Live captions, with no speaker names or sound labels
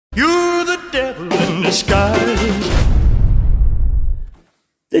devil in disguise.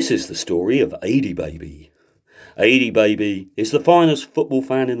 This is the story of Adie Baby. Adie Baby is the finest football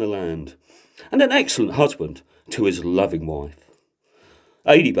fan in the land and an excellent husband to his loving wife.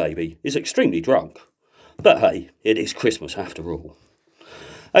 Adie Baby is extremely drunk, but hey, it is Christmas after all.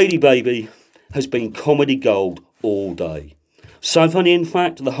 Adie Baby has been comedy gold all day. So funny, in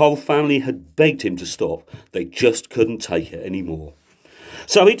fact, the whole family had begged him to stop. They just couldn't take it anymore.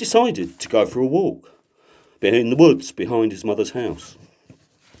 So he decided to go for a walk in the woods behind his mother's house.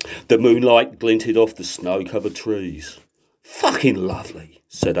 The moonlight glinted off the snow-covered trees. "Fucking lovely,"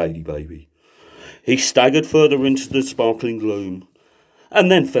 said Adie Baby. He staggered further into the sparkling gloom and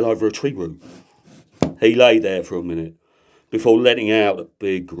then fell over a tree root. He lay there for a minute before letting out a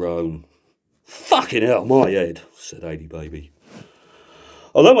big groan. "Fucking hell, my head," said Adie Baby.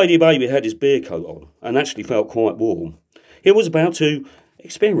 Although Adie Baby had his beer coat on and actually felt quite warm, he was about to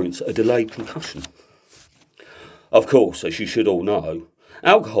experience a delayed concussion. Of course, as you should all know,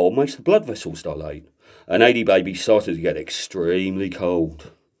 alcohol makes the blood vessels dilate, and Adie Baby started to get extremely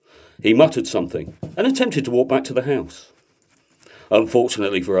cold. He muttered something and attempted to walk back to the house.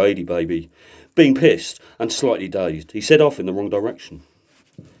 Unfortunately for Adie Baby, being pissed and slightly dazed, he set off in the wrong direction.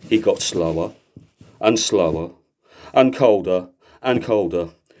 He got slower and slower and colder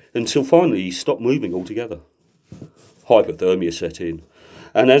until finally he stopped moving altogether. Hypothermia set in,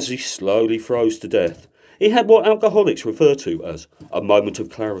 and as he slowly froze to death, he had what alcoholics refer to as a moment of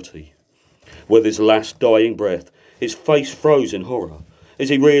clarity. With his last dying breath, his face froze in horror as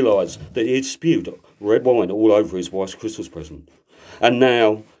he realised that he had spewed red wine all over his wife's Christmas present. And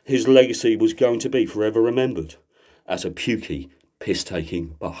now his legacy was going to be forever remembered as a pukey,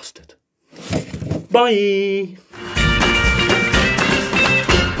 piss-taking bastard. Bye!